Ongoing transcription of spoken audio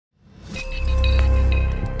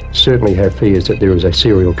certainly have fears that there is a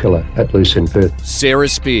serial killer at loose in Perth. Sarah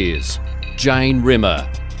Spears, Jane Rimmer,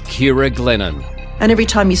 Ciara Glennon. And every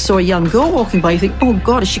time you saw a young girl walking by, you think, oh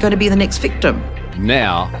God, is she going to be the next victim?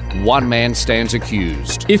 Now, one man stands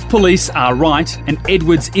accused. If police are right and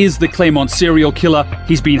Edwards is the Claremont serial killer,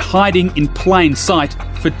 he's been hiding in plain sight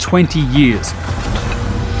for 20 years.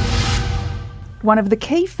 One of the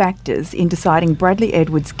key factors in deciding Bradley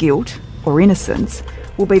Edwards' guilt or innocence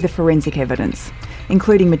will be the forensic evidence,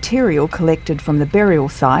 including material collected from the burial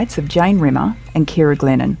sites of Jane Rimmer and Ciara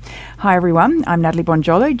Glennon. Hi everyone, I'm Natalie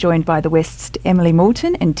Bonjolo, joined by the West's Emily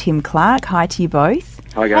Moulton and Tim Clarke. Hi to you both.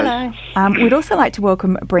 Hi guys. Hello. We'd also like to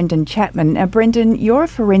welcome Brendan Chapman. Now Brendan, you're a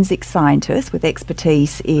forensic scientist with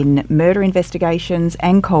expertise in murder investigations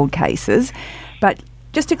and cold cases, but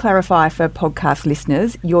just to clarify for podcast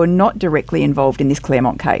listeners, you're not directly involved in this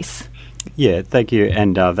Claremont case. Yeah, thank you,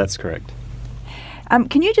 and that's correct.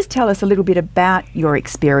 Can you just tell us a little bit about your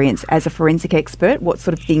experience as a forensic expert, what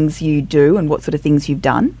sort of things you do and what sort of things you've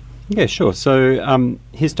done? Yeah, sure. So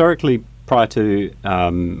historically, prior to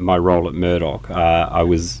my role at Murdoch, I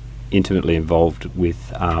was intimately involved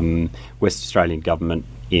with West Australian government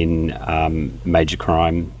in major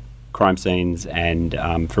crime scenes and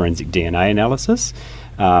forensic DNA analysis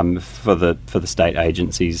for the state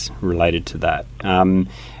agencies related to that.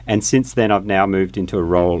 And since then, I've now moved into a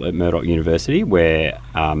role at Murdoch University where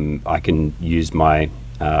I can use my,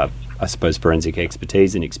 I suppose, forensic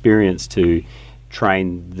expertise and experience to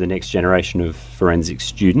train the next generation of forensic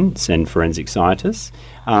students and forensic scientists,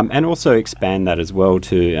 and also expand that as well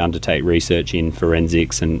to undertake research in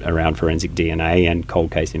forensics and around forensic DNA and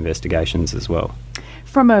cold case investigations as well.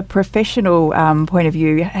 From a professional point of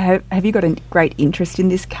view, have you got a great interest in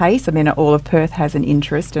this case? I mean, all of Perth has an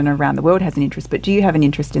interest and around the world has an interest, but do you have an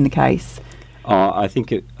interest in the case? I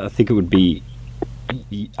think it would be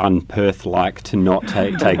un-Perth-like to not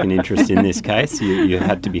take an interest in this case. You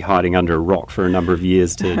had to be hiding under a rock for a number of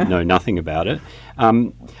years to know nothing about it.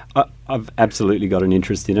 I've absolutely got an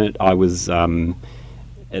interest in it. I was...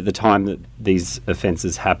 At the time that these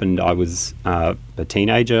offences happened, I was a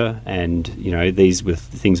teenager, and these were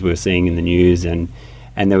things we were seeing in the news, and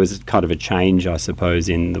there was kind of a change, I suppose,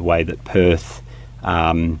 in the way that Perth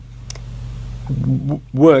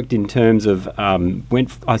worked in terms of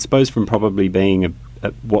went, I suppose, from probably being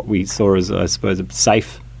what we saw as, I suppose, a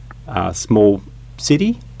safe small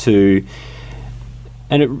city to,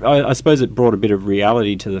 and I suppose it brought a bit of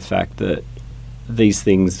reality to the fact that these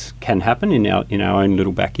things can happen in our own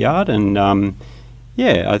little backyard, and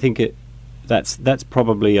I think that's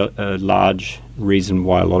probably a large reason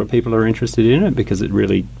why a lot of people are interested in it, because it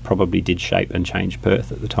really probably did shape and change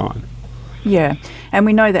Perth at the time. Yeah, and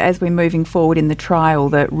we know that as we're moving forward in the trial,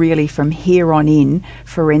 that really from here on in,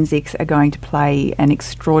 forensics are going to play an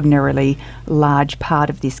extraordinarily large part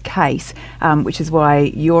of this case, which is why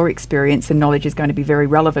your experience and knowledge is going to be very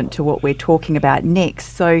relevant to what we're talking about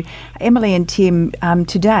next. So, Emily and Tim,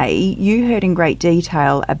 today you heard in great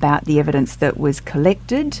detail about the evidence that was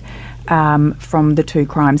collected from the two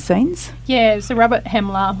crime scenes. Yeah, so Robert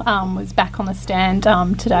Hemelaar was back on the stand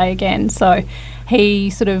today again. So he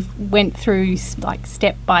sort of went through like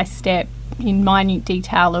step by step in minute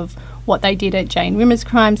detail of what they did at Jane Rimmer's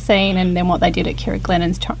crime scene and then what they did at Ciara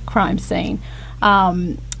Glennon's crime scene.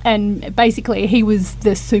 And basically he was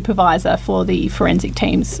the supervisor for the forensic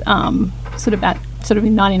teams sort of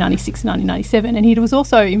in 1996 and 1997, and he was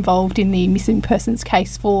also involved in the missing persons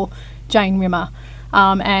case for Jane Rimmer.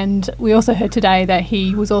 And we also heard today that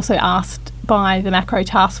he was also asked by the Macro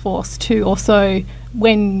Task Force to also,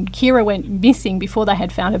 when Ciara went missing, before they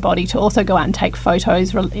had found her body, to also go out and take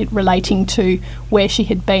photos relating to where she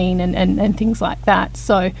had been and things like that.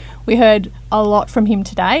 So we heard a lot from him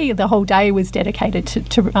today. The whole day was dedicated to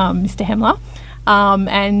Mr. Hemelaar.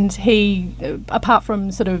 And he, apart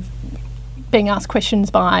from sort of being asked questions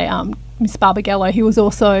by Miss Barbagallo, he was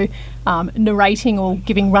also narrating or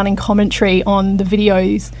giving running commentary on the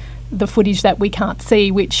videos, the footage that we can't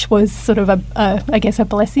see, which was sort of I guess a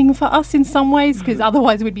blessing for us in some ways, because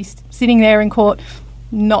otherwise we'd be sitting there in court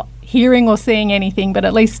not hearing or seeing anything, but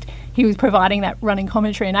at least he was providing that running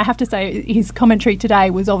commentary. And I have to say his commentary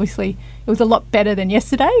today was obviously, it was a lot better than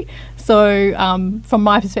yesterday. So from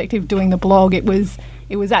my perspective doing the blog, it was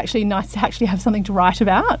actually nice to actually have something to write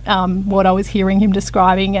about, what I was hearing him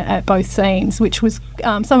describing at both scenes, which was,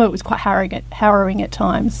 some of it was quite harrowing at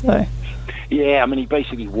times. So. Yeah, I mean, he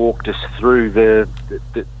basically walked us through the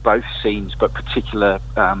both scenes, but particular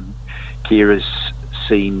Ciara's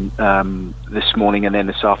scene this morning and then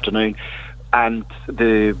this afternoon, and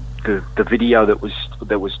the video that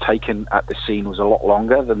was taken at the scene was a lot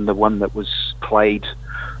longer than the one that was played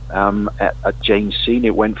at Jane's scene.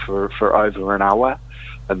 It went for over an hour,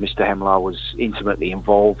 and Mr. Hemelaar was intimately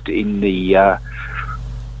involved in the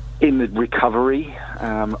recovery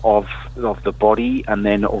of the body, and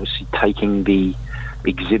then obviously taking the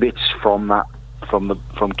exhibits from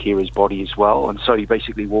Ciara's body as well. And so he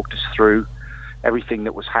basically walked us through everything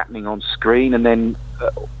that was happening on screen, and then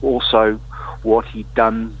also what he'd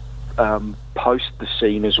done post the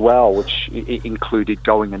scene as well, which included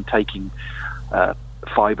going and taking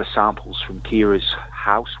fibre samples from Ciara's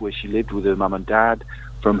house where she lived with her mum and dad,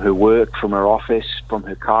 from her work, from her office, from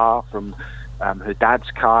her car, from her dad's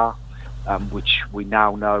car, which we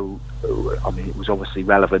now know, I mean, it was obviously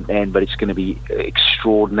relevant then, but it's going to be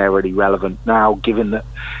extraordinarily relevant now, given that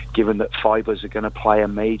fibres are going to play a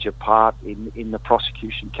major part in the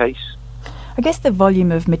prosecution case. I guess the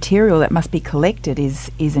volume of material that must be collected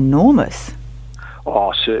is enormous.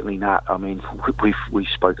 Oh, certainly not. I mean, we've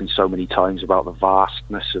spoken so many times about the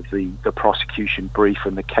vastness of the prosecution brief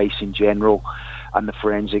and the case in general, and the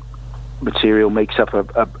forensic material makes up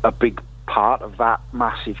a big part of that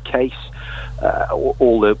massive case.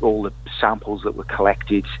 All the samples that were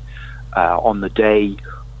collected on the day,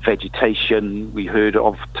 vegetation we heard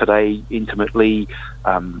of today intimately,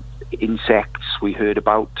 insects we heard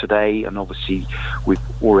about today, and obviously we've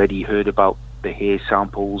already heard about the hair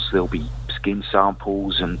samples. There'll be skin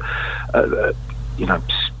samples and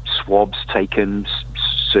swabs taken,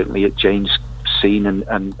 certainly at Jane's scene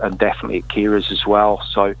and definitely at Ciara's as well.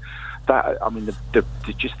 So that, I mean,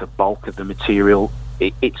 just the bulk of the material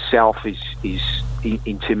itself is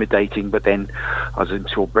intimidating, but then, as I'm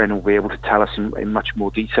sure Brendan will be able to tell us in much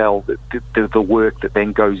more detail, the work that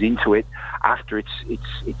then goes into it after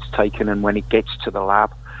it's taken, and when it gets to the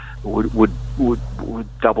lab would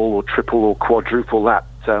double or triple or quadruple that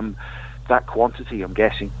quantity, I'm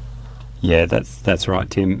guessing. Yeah, that's right,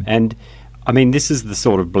 Tim. And I mean, this is the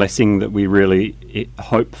sort of blessing that we really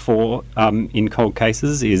hope for in cold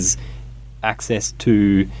cases, is access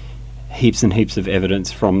to heaps and heaps of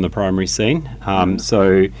evidence from the primary scene.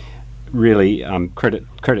 So really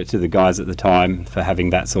credit to the guys at the time for having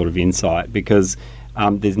that sort of insight, because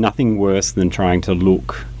there's nothing worse than trying to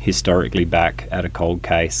look historically back at a cold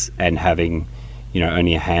case and having,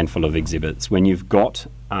 only a handful of exhibits. When you've got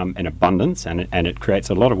an abundance, and it creates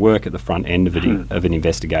a lot of work at the front end of an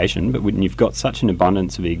investigation, but when you've got such an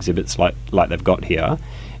abundance of exhibits like they've got here,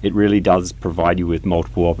 it really does provide you with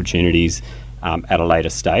multiple opportunities at a later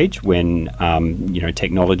stage when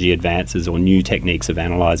technology advances or new techniques of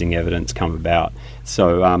analysing evidence come about.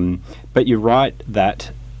 So, but you're right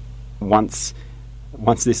that once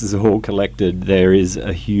this is all collected, there is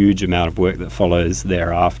a huge amount of work that follows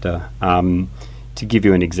thereafter. To give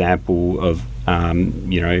you an example of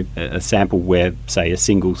a sample where, say, a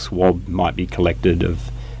single swab might be collected of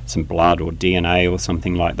some blood or DNA or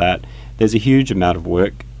something like that, there's a huge amount of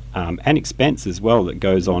work and expense as well that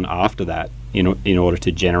goes on after that in order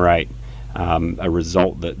to generate a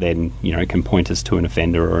result that then can point us to an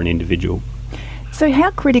offender or an individual. So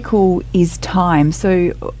how critical is time? So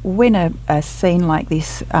when a scene like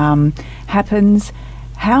this happens,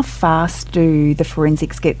 how fast do the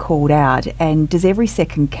forensics get called out, and does every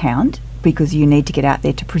second count because you need to get out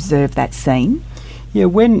there to preserve that scene? Yeah,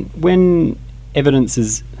 when evidence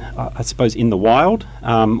is, I suppose, in the wild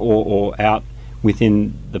or out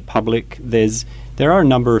within the public, there are a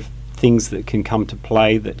number of things that can come to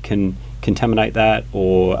play that can contaminate that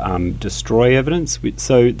or destroy evidence.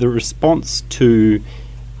 So the response to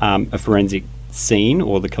a forensic scene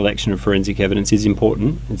or the collection of forensic evidence is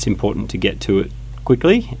important. It's important to get to it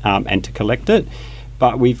quickly and to collect it.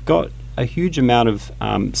 But we've got a huge amount of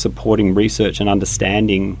supporting research and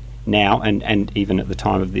understanding now, and even at the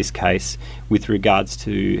time of this case, with regards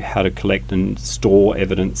to how to collect and store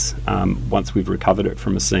evidence once we've recovered it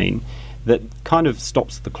from a scene, that kind of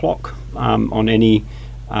stops the clock on any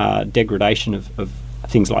degradation of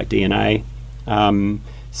things like DNA.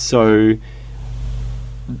 So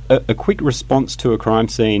a quick response to a crime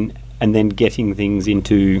scene and then getting things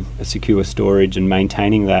into a secure storage and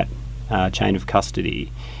maintaining that chain of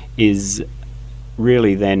custody is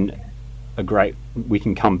really then we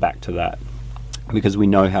can come back to that because we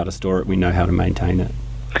know how to store it, we know how to maintain it.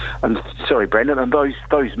 And sorry, Brendan, and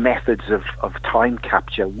those methods of time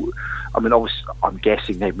capture, I mean, I'm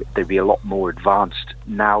guessing they'd be a lot more advanced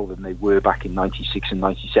now than they were back in 96 and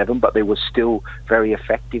 97, but they were still very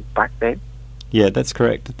effective back then. Yeah, that's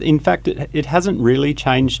correct. In fact, it hasn't really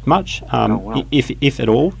changed much, if at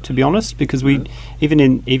all, to be honest, because we even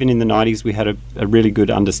in the 90s we had a really good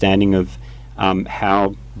understanding of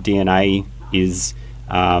how DNA is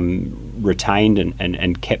retained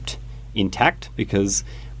and kept intact, because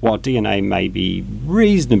while DNA may be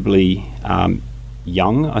reasonably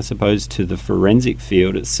young, I suppose, to the forensic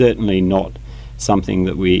field, it's certainly not something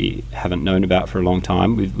that we haven't known about for a long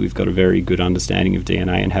time. We've got a very good understanding of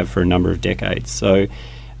DNA and have for a number of decades. So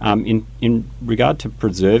in regard to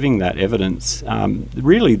preserving that evidence,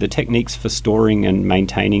 really the techniques for storing and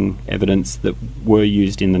maintaining evidence that were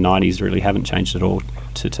used in the 90s really haven't changed at all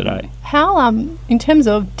to today. How, in terms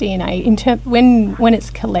of DNA, when it's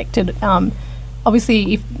collected,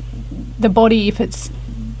 obviously if the body, if it's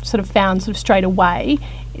sort of found sort of straight away,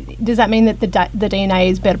 does that mean that the DNA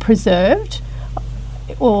is better preserved?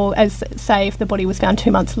 Or as, say, if the body was found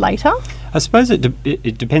 2 months later? I suppose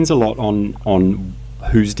it depends a lot on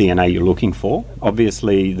whose DNA you're looking for.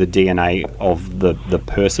 Obviously, the DNA of the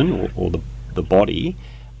person or the body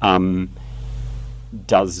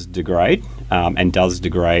does degrade and does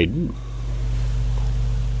degrade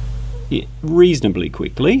reasonably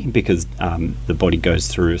quickly because the body goes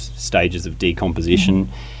through stages of decomposition,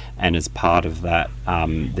 and as part of that,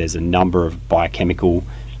 there's a number of biochemical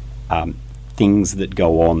things that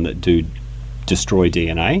go on that do destroy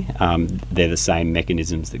DNA. They're the same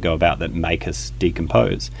mechanisms that go about that make us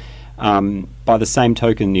decompose. By the same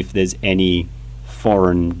token, if there's any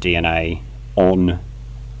foreign DNA on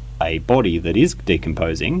a body that is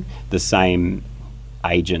decomposing, the same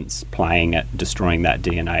agents playing at destroying that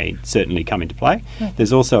DNA certainly come into play.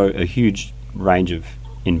 There's also a huge range of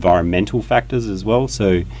environmental factors as well.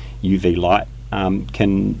 So UV light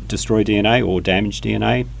can destroy DNA or damage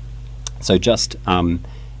DNA. So just an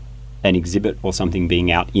exhibit or something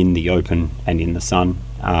being out in the open and in the sun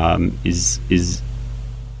is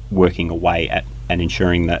working away at and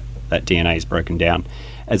ensuring that DNA is broken down,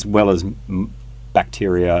 as well as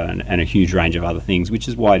bacteria and a huge range of other things, which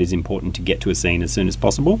is why it is important to get to a scene as soon as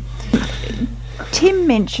possible. Tim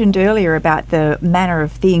mentioned earlier about the manner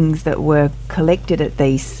of things that were collected at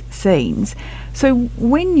these scenes. So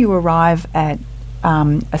when you arrive at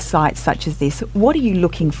a site such as this, what are you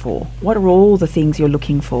looking for? What are all the things you're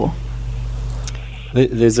looking for?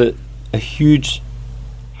 There's a huge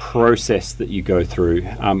process that you go through.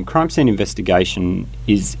 Crime scene investigation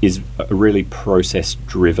is a really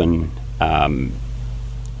process-driven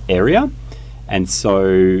area, and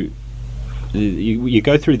so you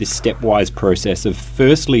go through this stepwise process of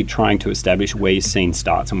firstly trying to establish where your scene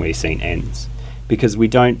starts and where your scene ends, because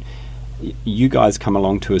you guys come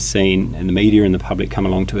along to a scene and the media and the public come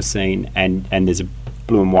along to a scene and there's a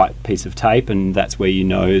blue and white piece of tape and that's where you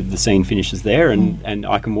know the scene finishes there and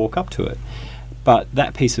I can walk up to it. But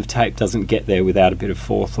that piece of tape doesn't get there without a bit of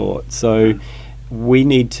forethought. So we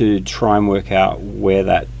need to try and work out where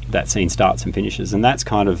that scene starts and finishes, and that's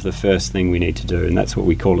kind of the first thing we need to do, and that's what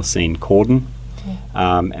we call a scene cordon.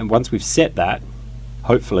 And once we've set that,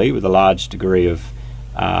 hopefully with a large degree of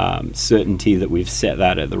certainty that we've set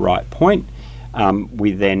that at the right point,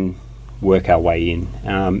 we then work our way in.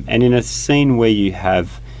 And in a scene where you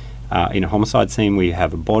have, in a homicide scene where you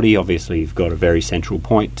have a body, obviously you've got a very central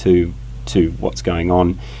point to what's going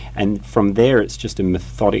on, and from there it's just a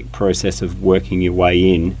methodic process of working your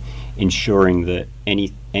way in, ensuring that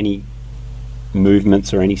any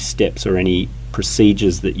movements or any steps or any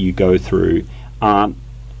procedures that you go through aren't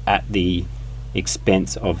at the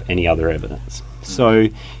expense of any other evidence. So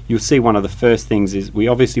you'll see one of the first things is we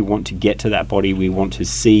obviously want to get to that body, we want to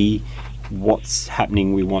see what's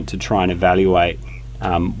happening, we want to try and evaluate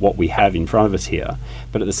what we have in front of us here,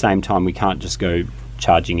 but at the same time we can't just go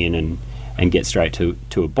charging in and get straight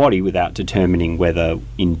to a body without determining whether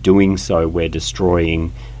in doing so we're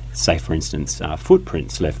destroying, say for instance,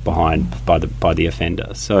 footprints left behind by the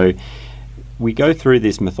offender. So we go through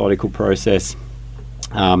this methodical process,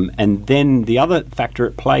 and then the other factor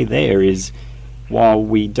at play there is, while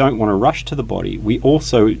we don't want to rush to the body, we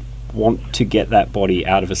also want to get that body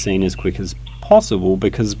out of a scene as quick as possible,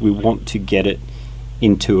 because we want to get it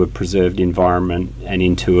into a preserved environment and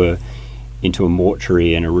into a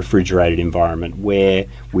mortuary and a refrigerated environment where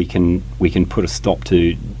we can put a stop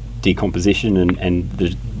to decomposition and the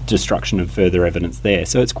destruction of further evidence there.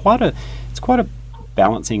 So it's quite a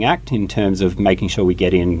balancing act in terms of making sure we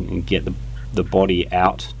get in and get the body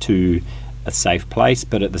out to a safe place,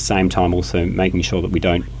 but at the same time also making sure that we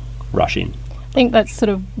don't rush in. I think that's sort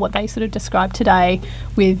of what they sort of described today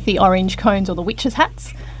with the orange cones or the witches'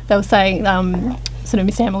 hats. They were saying, sort of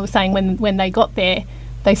Mr. Hemelaar was saying when they got there,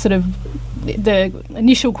 they sort of, the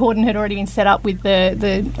initial cordon had already been set up with I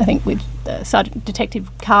think with Sergeant Detective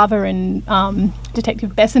Carver and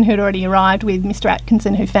Detective Besson, who had already arrived with Mr.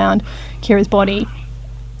 Atkinson, who found Ciara's body.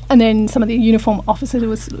 And then some of the uniform officers who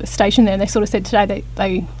was stationed there, and they sort of said today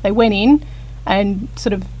that they went in, and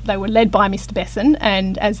sort of they were led by Mr. Besson,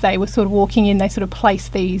 and as they were sort of walking in, they sort of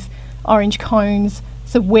placed these orange cones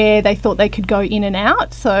so where they thought they could go in and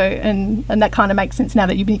out. So and that kind of makes sense now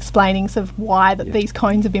that you've been explaining sort of why that these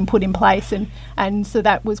cones have been put in place, and so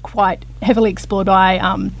that was quite heavily explored by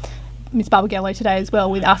Ms. Barbagallo today as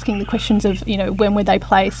well, with asking the questions of, you know, when were they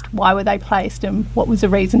placed, why were they placed, and what was the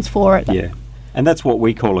reasons for it. Yeah, and that's what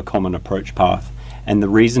we call a common approach path. And the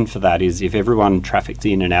reason for that is if everyone trafficked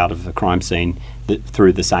in and out of a crime scene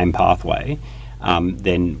through the same pathway,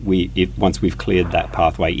 then once we've cleared that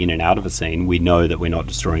pathway in and out of a scene, we know that we're not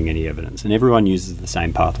destroying any evidence. And everyone uses the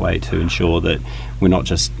same pathway to ensure that we're not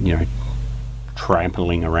just, you know,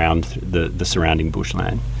 trampling around the surrounding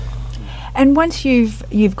bushland. And once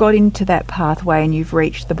you've got into that pathway and you've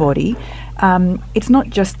reached the body, it's not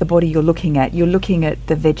just the body you're looking at. You're looking at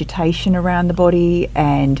the vegetation around the body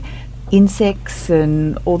and insects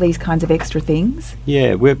and all these kinds of extra things.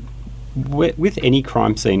 Yeah, we're with any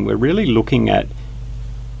crime scene, we're really looking at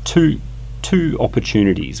two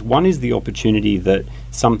opportunities. One is the opportunity that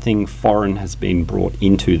something foreign has been brought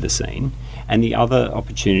into the scene, and the other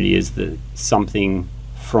opportunity is that something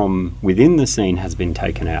from within the scene has been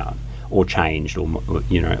taken out or changed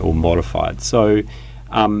or modified. So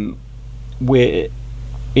where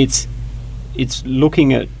it's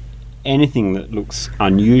looking at anything that looks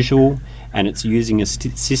unusual, and it's using a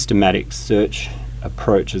systematic search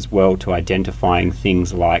approach as well to identifying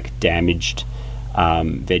things like damaged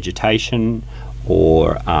vegetation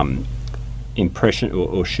or impression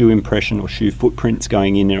or shoe footprints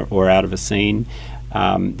going in or out of a scene.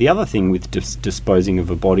 The other thing with disposing of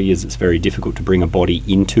a body is it's very difficult to bring a body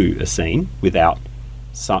into a scene without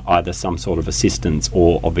either some sort of assistance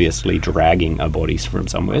or obviously dragging a body from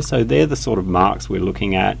somewhere. So they're the sort of marks we're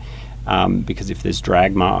looking at, because if there's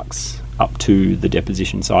drag marks up to the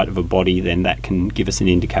deposition site of a body, then that can give us an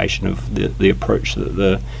indication of the approach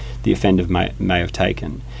that the offender may have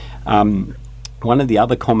taken. One of the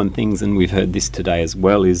other common things, and we've heard this today as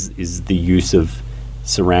well, is the use of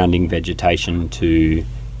surrounding vegetation to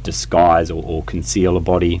disguise or conceal a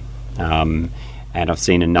body. And I've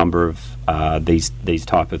seen a number of these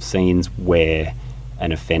type of scenes where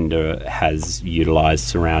an offender has utilised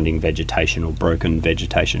surrounding vegetation or broken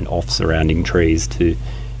vegetation off surrounding trees to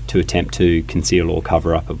attempt to conceal or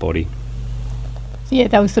cover up a body. So yeah,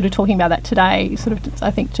 they were sort of talking about that today, sort of,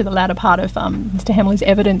 I think, to the latter part of Mr. Hemelaar's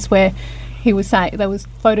evidence, where he was saying there was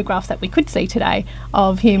photographs that we could see today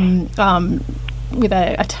of him with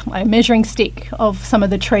a measuring stick of some of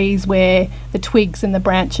the trees where the twigs and the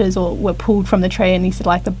branches were pulled from the tree, and he said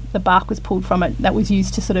like the bark was pulled from it that was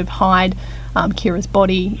used to sort of hide Ciara's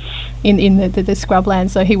body in the scrubland.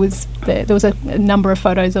 So there was a number of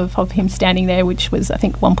photos of him standing there, which was I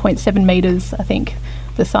think 1.7 metres, I think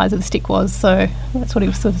the size of the stick was. So that's what he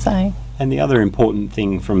was sort of saying. And the other important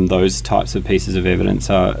thing from those types of pieces of evidence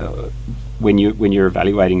are when you're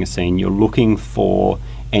evaluating a scene, you're looking for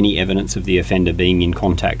any evidence of the offender being in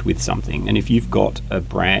contact with something. And if you've got a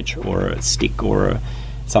branch or a stick or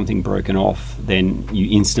something broken off, then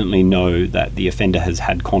you instantly know that the offender has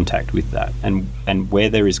had contact with that. And where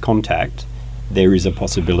there is contact, there is a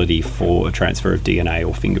possibility for a transfer of DNA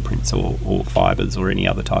or fingerprints or fibres or any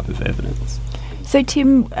other type of evidence. So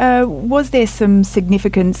Tim, was there some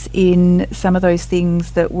significance in some of those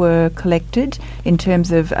things that were collected in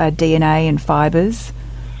terms of DNA and fibres?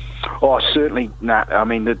 Oh, certainly, Nat. I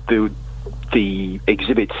mean, the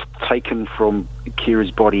exhibits taken from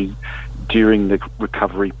Ciara's body during the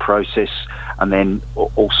recovery process and then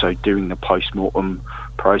also during the post-mortem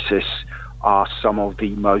process are some of the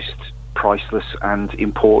most priceless and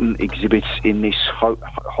important exhibits in this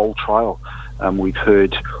whole trial. We've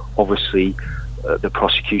heard, obviously, the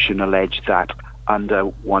prosecution allege that under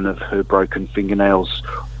one of her broken fingernails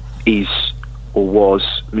is or was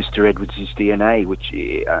Mr. Edwards' DNA, which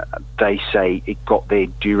they say it got there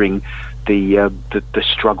during the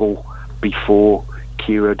struggle before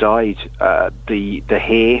Ciara died. The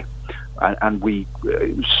hair, and we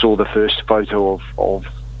saw the first photo of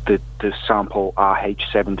the sample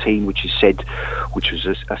RH17, which was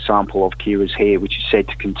a sample of Ciara's hair, which is said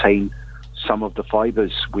to contain some of the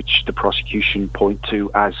fibres which the prosecution point to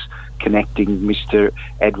as connecting Mr.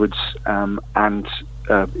 Edwards and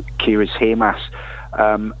Ciara's hair mass,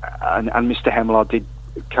 and Mr. Hemelaar did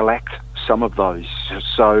collect some of those.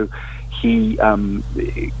 So he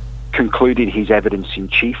concluded his evidence in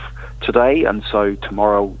chief today, and so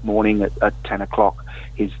tomorrow morning at 10 o'clock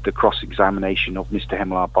the cross-examination of Mr.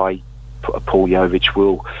 Hemelaar by Paul Yovich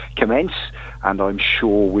will commence, and I'm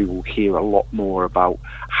sure we will hear a lot more about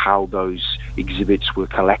how those exhibits were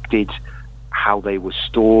collected, how they were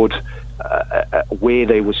stored, where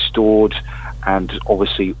they were stored, and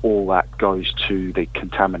obviously all that goes to the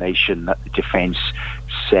contamination that the defence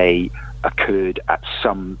say occurred at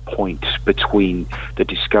some point between the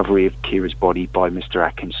discovery of Ciara's body by Mr.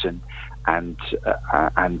 Atkinson and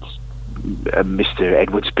Mr.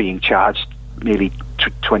 Edwards being charged nearly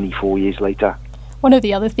 24 years later. One of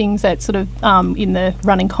the other things that sort of in the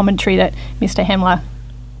running commentary that Mr. Hemelaar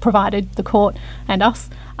provided the court and us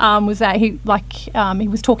was that he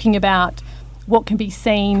was talking about what can be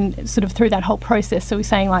seen sort of through that whole process. So he's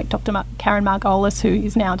saying like Dr. Karen Margolis, who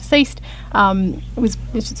is now deceased, was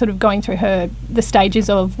sort of going through the stages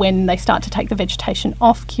of when they start to take the vegetation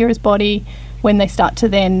off Ciara's body, when they start to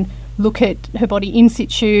then look at her body in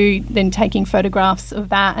situ, then taking photographs of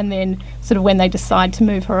that, and then sort of when they decide to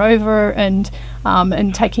move her over and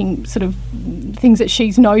taking sort of things that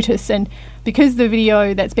she's noticed. And because the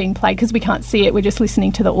video that's being played, because we can't see it, we're just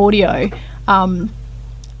listening to the audio,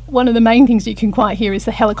 one of the main things you can quite hear is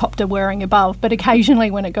the helicopter whirring above, but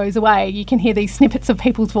occasionally when it goes away you can hear these snippets of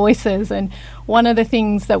people's voices. And one of the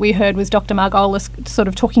things that we heard was Dr. Margolis sort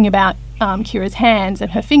of talking about Ciara's hands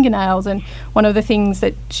and her fingernails, and one of the things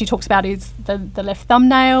that she talks about is the left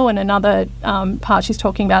thumbnail, and another part she's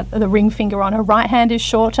talking about the ring finger on her right hand is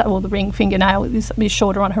shorter, or the ring fingernail is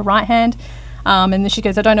shorter on her right hand. And then she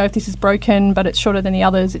goes, I don't know if this is broken, but it's shorter than the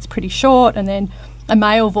others, it's pretty short. And then a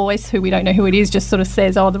male voice, who we don't know who it is, just sort of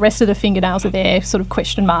says, oh, the rest of the fingernails are there, sort of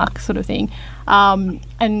question mark sort of thing. And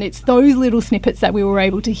it's those little snippets that we were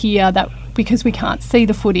able to hear, that because we can't see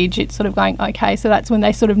the footage, it's sort of going, okay, so that's when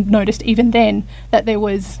they sort of noticed even then that there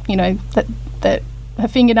was, you know, that her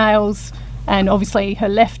fingernails and obviously her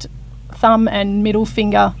left thumb and middle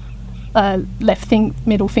finger,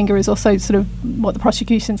 middle finger is also sort of what the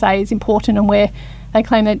prosecution say is important, and where they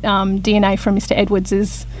claim that DNA from Mr. Edwards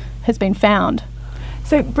has been found.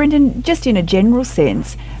 So, Brendan, just in a general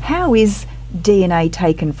sense, how is DNA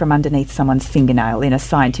taken from underneath someone's fingernail in a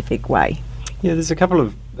scientific way? Yeah, there's a couple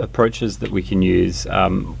of approaches that we can use.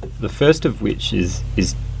 The first of which is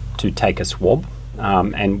to take a swab.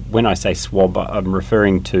 And when I say swab, I'm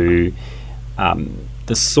referring to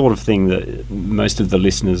the sort of thing that most of the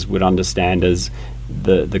listeners would understand as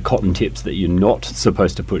the cotton tips that you're not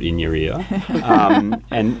supposed to put in your ear.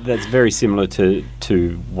 And that's very similar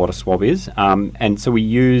to what a swab is. And so we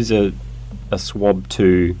use a swab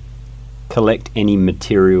to collect any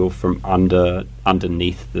material from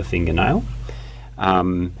underneath the fingernail.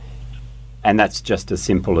 And that's just as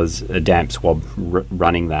simple as a damp swab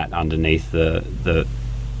running that underneath the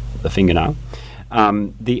fingernail.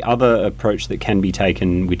 The other approach that can be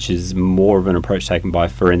taken, which is more of an approach taken by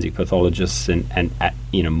forensic pathologists and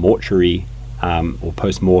in a mortuary or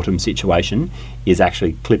post-mortem situation, is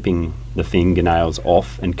actually clipping the fingernails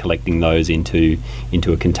off and collecting those into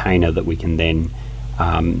a container that we can then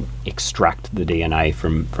extract the DNA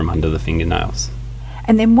from under the fingernails.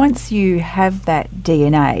 And then once you have that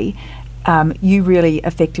DNA, you really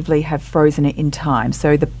effectively have frozen it in time,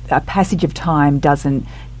 so the passage of time doesn't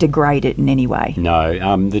degrade it in any way.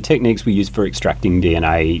 No, the techniques we use for extracting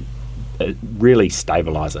DNA really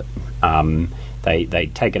stabilise it. They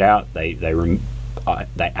take it out, they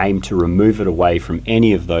aim to remove it away from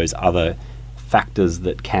any of those other factors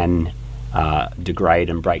that can degrade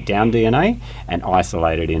and break down DNA, and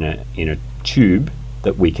isolate it in a tube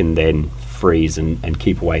that we can then freeze and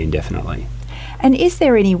keep away indefinitely. And is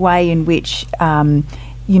there any way in which,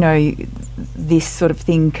 this sort of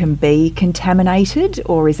thing can be contaminated,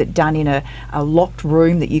 or is it done in a locked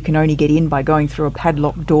room that you can only get in by going through a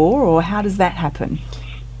padlocked door, or how does that happen?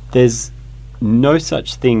 There's no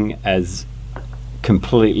such thing as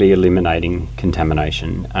completely eliminating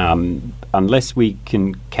contamination. Unless we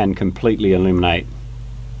can completely eliminate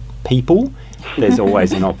people, there's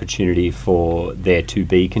always an opportunity for there to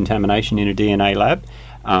be contamination in a DNA lab.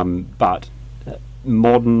 But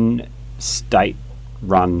modern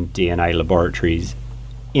state-run DNA laboratories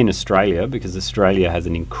in Australia, because Australia has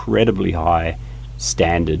an incredibly high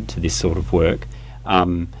standard to this sort of work,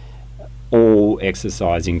 all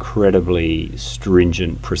exercise incredibly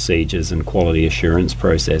stringent procedures and quality assurance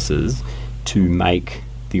processes to make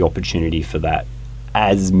the opportunity for that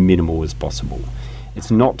as minimal as possible.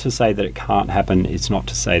 It's not to say that it can't happen, it's not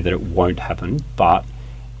to say that it won't happen, but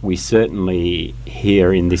we certainly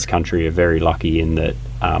here in this country are very lucky in that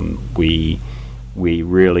we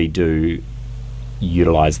really do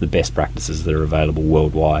utilise the best practices that are available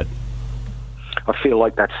worldwide. I feel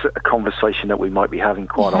like that's a conversation that we might be having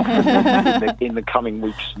quite often in the coming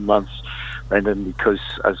weeks and months, Brendan, because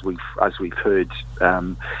as we've heard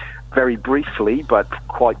very briefly but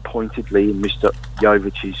quite pointedly in Mr.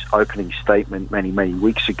 Jovich's opening statement many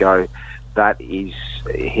weeks ago, that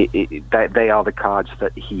they are the cards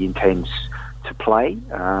that he intends into play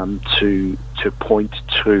to point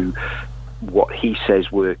to what he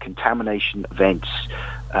says were contamination events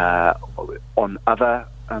on other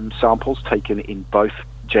samples taken in both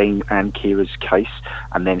Jane and Ciara's case,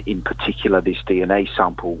 and then in particular this DNA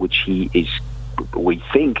sample, which he is, we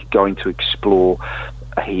think, going to explore.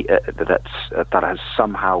 That has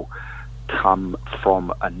somehow come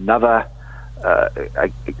from another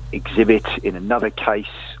exhibit in another case,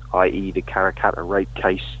 i.e. the Karrakatta rape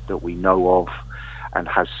case that we know of, and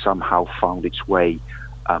has somehow found its way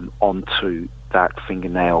onto that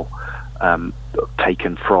fingernail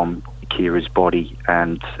taken from Ciara's body,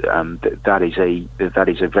 and that is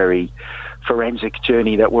a very forensic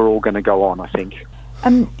journey that we're all going to go on, I think.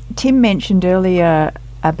 Tim mentioned earlier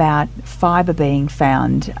about fibre being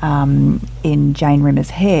found in Jane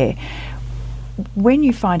Rimmer's hair. When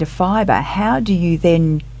you find a fibre, how do you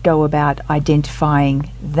then go about identifying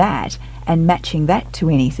that and matching that to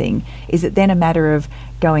anything? Is it then a matter of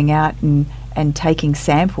going out and taking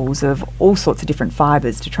samples of all sorts of different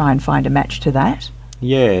fibres to try and find a match to that?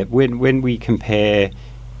 Yeah, when we compare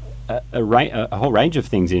a whole range of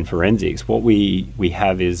things in forensics, what we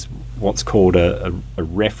have is what's called a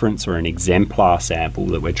reference or an exemplar sample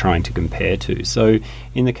that we're trying to compare to. So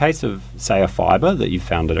in the case of, say, a fibre that you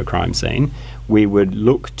found at a crime scene, we would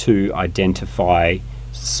look to identify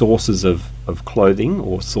sources of clothing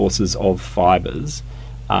or sources of fibres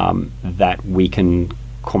that we can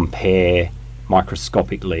compare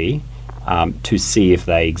microscopically to see if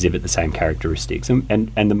they exhibit the same characteristics.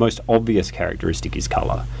 And the most obvious characteristic is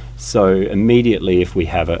colour. So immediately if we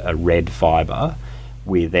have a red fibre,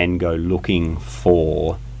 we then go looking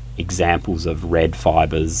for examples of red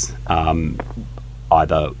fibres,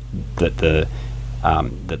 either that the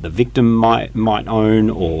victim might own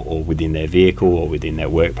or within their vehicle or within their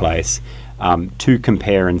workplace, to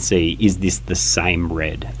compare and see, is this the same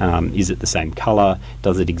red? Is it the same colour?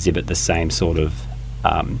 Does it exhibit the same sort of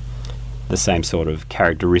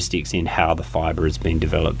characteristics in how the fibre has been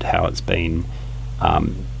developed, how it's been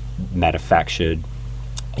manufactured?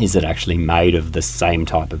 Is it actually made of the same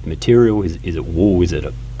type of material? Is it wool? Is it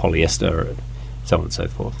a polyester? So on and so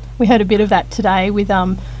forth. We heard a bit of that today with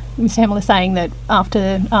Mr. Hemelaar saying that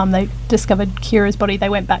after they discovered Ciara's body, they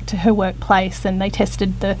went back to her workplace and they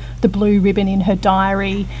tested the blue ribbon in her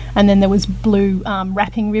diary, and then there was blue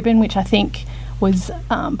wrapping ribbon, which I think was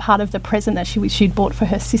part of the present that she'd bought for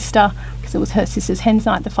her sister, because it was her sister's hen's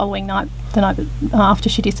night the following night, the night after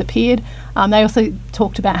she disappeared. They also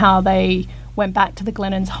talked about how they went back to the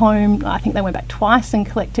Glennons' home. I think they went back twice and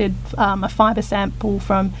collected a fibre sample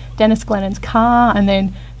from Dennis Glennon's car, and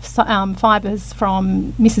then fibres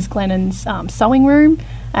from Mrs. Glennon's sewing room,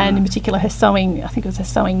 and in particular her sewing, I think it was her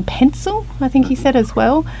sewing pencil, I think he said as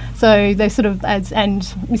well. So they sort of, and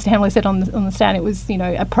Mr. Hemelaar said on the stand, it was,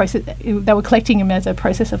 a process, they were collecting them as a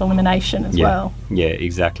process of elimination as well. Yeah,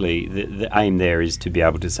 exactly. The aim there is to be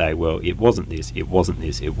able to say, well, it wasn't this, it wasn't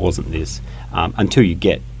this, it wasn't this, until you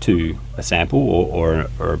get to a sample or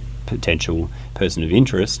a potential person of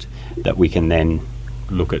interest that we can then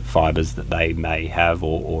look at fibres that they may have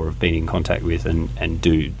or have been in contact with and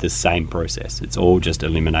do the same process. It's all just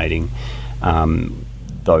eliminating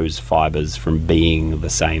those fibres from being the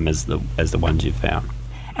same as the ones you've found.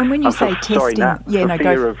 And when you say testing, sorry, Nat,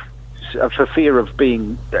 for fear of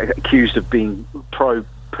being accused of being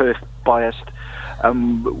pro-Perth biased,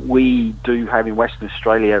 we do have in Western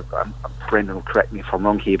Australia, Brendan will correct me if I'm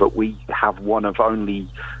wrong here, but we have one of only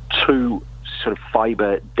two sort of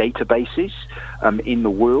fibre databases in the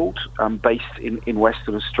world, based in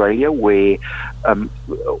Western Australia, where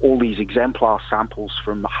all these exemplar samples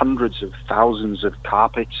from hundreds of thousands of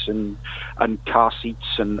carpets and car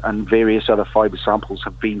seats and various other fibre samples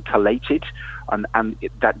have been collated, and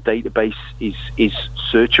that database is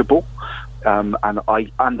searchable. And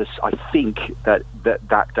I think that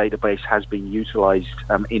database has been utilised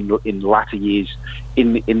in latter years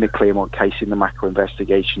in the Claremont case, in the macro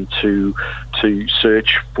investigation, to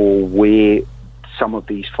search for where some of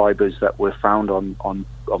these fibres that were found on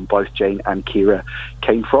both Jane and Ciara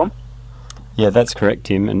came from. Yeah, that's correct,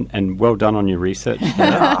 Tim, and well done on your research.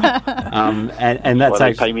 And that's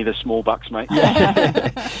they pay me the small bucks, mate.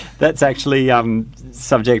 That's actually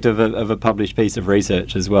subject of a published piece of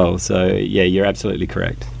research as well. So yeah, you're absolutely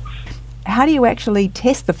correct. How do you actually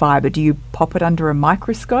test the fibre? Do you pop it under a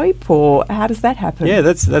microscope, or how does that happen? Yeah,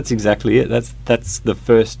 that's exactly it. That's the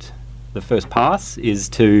first pass, is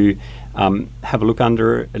to have a look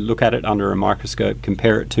at it under a microscope,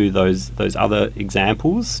 compare it to those other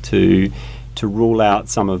examples to rule out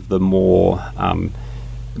some of the more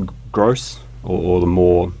gross or the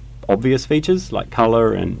more obvious features like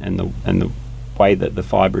colour and the way that the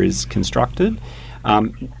fibre is constructed.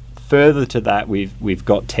 Further to that, we've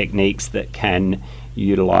got techniques that can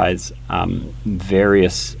utilise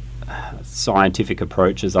various scientific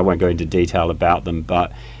approaches. I won't go into detail about them,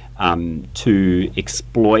 but to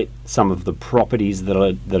exploit some of the properties that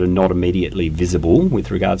are not immediately visible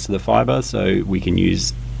with regards to the fibre. So we can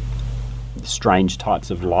use strange types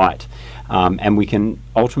of light, and we can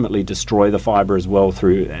ultimately destroy the fibre as well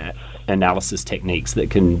through analysis techniques that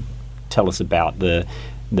can tell us about the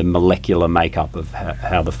molecular makeup of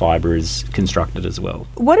how the fibre is constructed as well.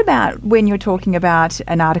 What about when you're talking about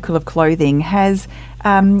an article of clothing? Has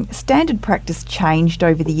standard practice changed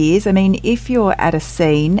over the years? I mean, if you're at a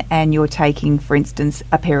scene and you're taking, for instance,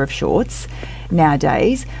 a pair of shorts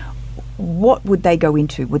nowadays, what would they go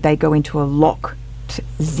into? Would they go into a locked,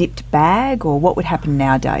 zipped bag, or what would happen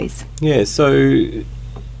nowadays? Yeah, so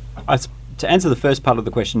to answer the first part of the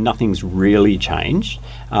question, nothing's really changed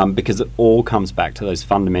because it all comes back to those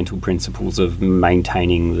fundamental principles of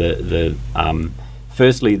maintaining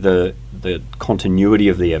firstly the continuity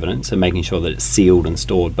of the evidence and making sure that it's sealed and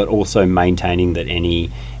stored, but also maintaining that any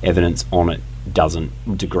evidence on it doesn't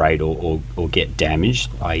degrade or get damaged,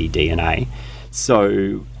 i.e. DNA.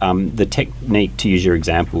 So the technique, to use your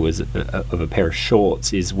example, of a pair of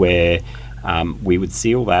shorts is where we would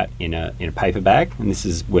seal that in a paper bag, and this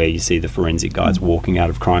is where you see the forensic guys walking out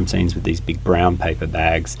of crime scenes with these big brown paper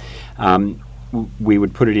bags. We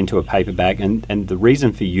would put it into a paper bag, and the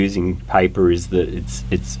reason for using paper is that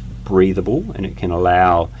it's breathable, and it can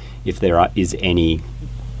allow, if there is any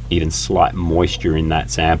even slight moisture in that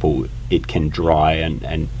sample, it can dry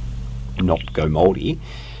and not go mouldy.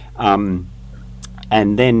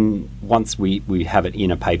 And then once we have it in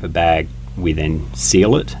a paper bag, we then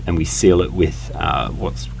seal it, and we seal it with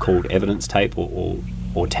what's called evidence tape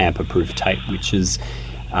or tamper-proof tape, which is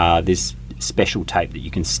this special tape that you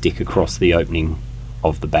can stick across the opening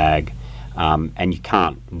of the bag, and you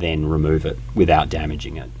can't then remove it without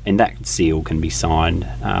damaging it. And that seal can be signed.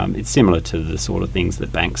 It's similar to the sort of things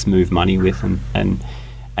that banks move money with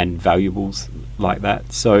and valuables like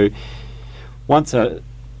that. So once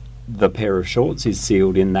the pair of shorts is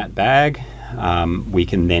sealed in that bag, we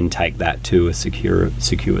can then take that to a secure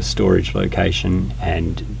storage location,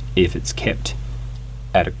 and if it's kept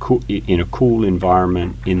at in a cool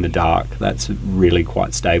environment in the dark, that's really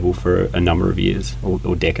quite stable for a number of years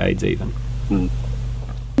or decades even.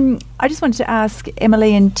 I just wanted to ask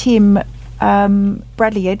Emily and Tim,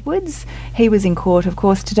 Bradley Edwards, he was in court, of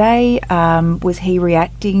course, today. Was he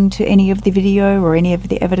reacting to any of the video or any of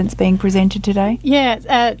the evidence being presented today?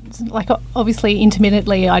 Yeah, obviously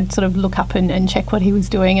intermittently I'd sort of look up and check what he was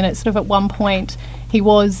doing, and it's sort of at one point he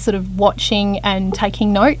was sort of watching and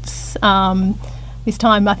taking notes. This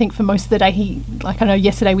time, I think for most of the day, I know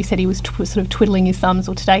yesterday we said he was sort of twiddling his thumbs,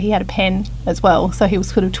 or today he had a pen as well, so he was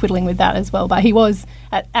sort of twiddling with that as well. But he was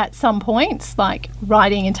at some points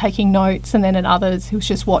writing and taking notes, and then at others he was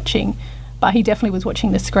just watching. But he definitely was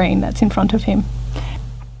watching the screen that's in front of him.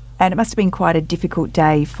 And it must have been quite a difficult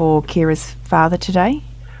day for Ciara's father today.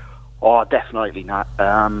 Oh, definitely not.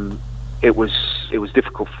 It was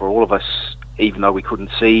difficult for all of us, even though we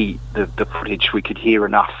couldn't see the footage. We could hear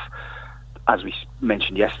enough, as we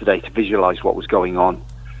mentioned yesterday, to visualise what was going on.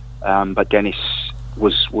 But Dennis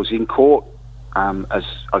was in court, as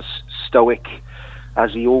stoic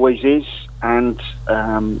as he always is, and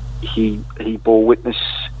he bore witness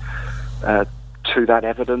to that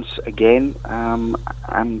evidence again,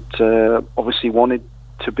 and obviously wanted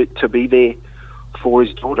to be there for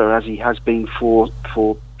his daughter, as he has been for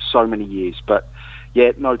so many years. But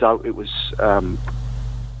yeah, no doubt it was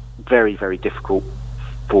very, very difficult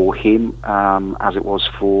for him, as it was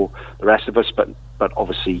for the rest of us, but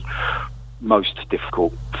obviously most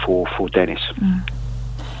difficult for Dennis.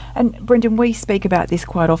 And Brendan, we speak about this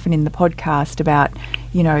quite often in the podcast about,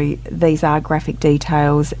 these are graphic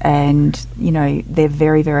details, and, they're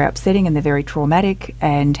very, very upsetting and they're very traumatic,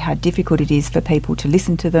 and how difficult it is for people to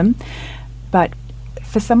listen to them. But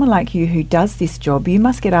for someone like you who does this job, you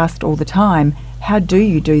must get asked all the time, how do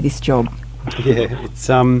you do this job? Yeah,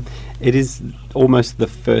 it is almost the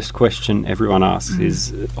first question everyone asks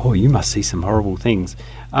is, oh, you must see some horrible things.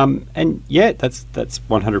 And yeah, that's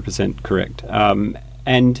 100% correct.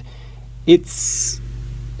 And it's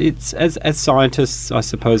as scientists, I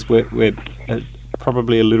suppose we're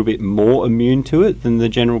probably a little bit more immune to it than the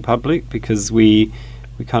general public, because we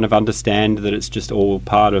kind of understand that it's just all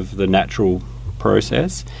part of the natural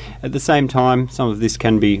process. At the same time, some of this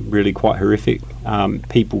can be really quite horrific.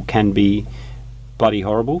 People can be bloody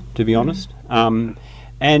horrible, to be honest. And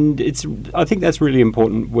I think that's really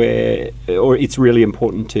important, it's really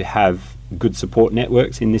important to have good support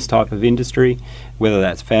networks in this type of industry, whether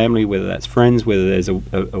that's family, whether that's friends, whether there's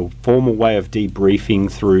a formal way of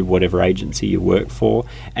debriefing through whatever agency you work for,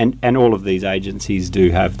 and all of these agencies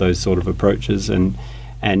do have those sort of approaches, and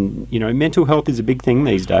mental health is a big thing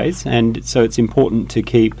these days, and so it's important to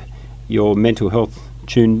keep your mental health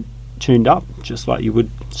tuned up, just like you would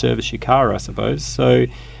service your car, I suppose. So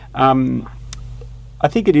I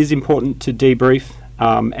think it is important to debrief,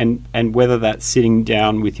 and whether that's sitting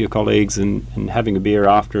down with your colleagues and having a beer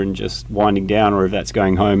after and just winding down, or if that's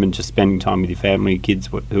going home and just spending time with your family, kids,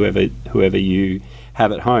 whoever you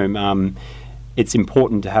have at home, it's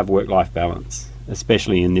important to have work-life balance,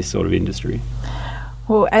 especially in this sort of industry.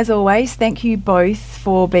 Well, as always, thank you both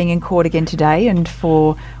for being in court again today and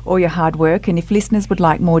for all your hard work. And if listeners would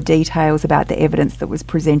like more details about the evidence that was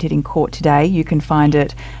presented in court today, you can find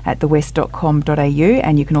it at thewest.com.au,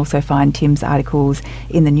 and you can also find Tim's articles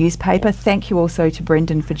in the newspaper. Thank you also to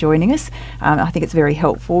Brendan for joining us. I think it's very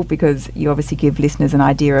helpful because you obviously give listeners an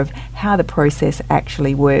idea of how the process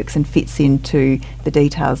actually works and fits into the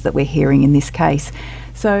details that we're hearing in this case.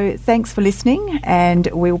 So thanks for listening, and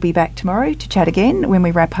we'll be back tomorrow to chat again when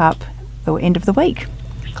we wrap up the end of the week.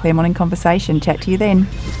 Claremont in Conversation. Chat to you then.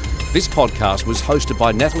 This podcast was hosted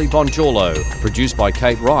by Natalie Bonjolo, produced by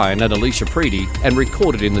Kate Ryan and Alicia Preedy, and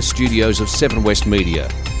recorded in the studios of 7 West Media.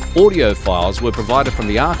 Audio files were provided from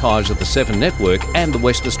the archives of the 7 Network and the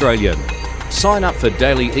West Australian. Sign up for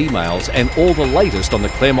daily emails and all the latest on the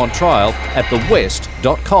Claremont trial at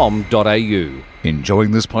thewest.com.au. Enjoying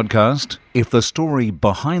this podcast? If the story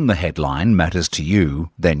behind the headline matters to you,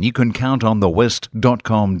 then you can count on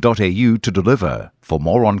thewest.com.au to deliver. For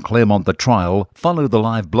more on Claremont the trial, follow the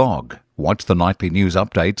live blog, watch the nightly news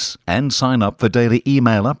updates, and sign up for daily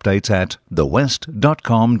email updates at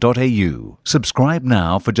thewest.com.au. Subscribe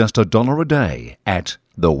now for just $1 a day at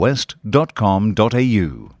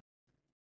thewest.com.au.